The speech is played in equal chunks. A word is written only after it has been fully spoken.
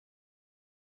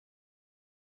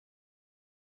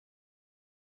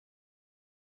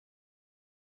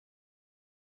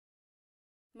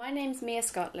My name's Mia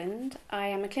Scotland. I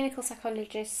am a clinical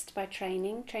psychologist by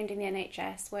training, trained in the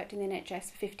NHS, worked in the NHS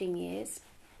for 15 years.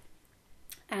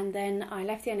 And then I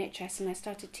left the NHS and I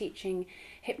started teaching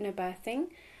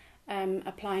hypnobirthing,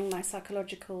 applying my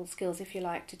psychological skills, if you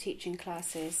like, to teaching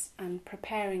classes and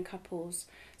preparing couples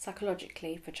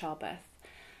psychologically for childbirth.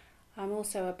 I'm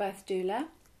also a birth doula.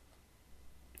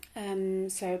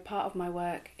 So part of my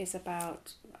work is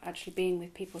about actually being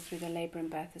with people through their labour and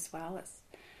birth as well. That's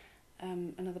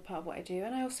another part of what I do.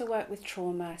 And I also work with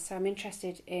trauma, so I'm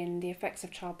interested in the effects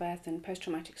of childbirth and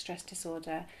post-traumatic stress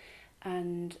disorder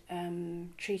and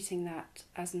treating that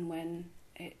as and when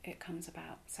it comes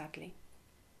about, sadly.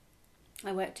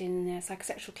 I worked in a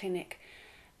psychosexual clinic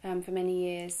for many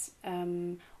years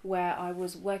where I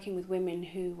was working with women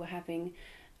who were having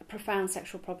profound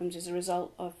sexual problems as a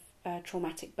result of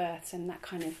traumatic births, and that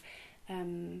kind of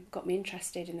got me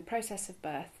interested in the process of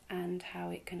birth and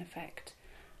how it can affect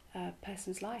a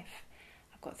person's life.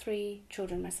 I've got 3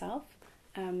 children myself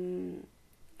and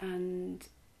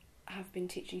have been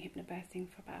teaching hypnobirthing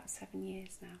for about 7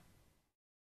 years now.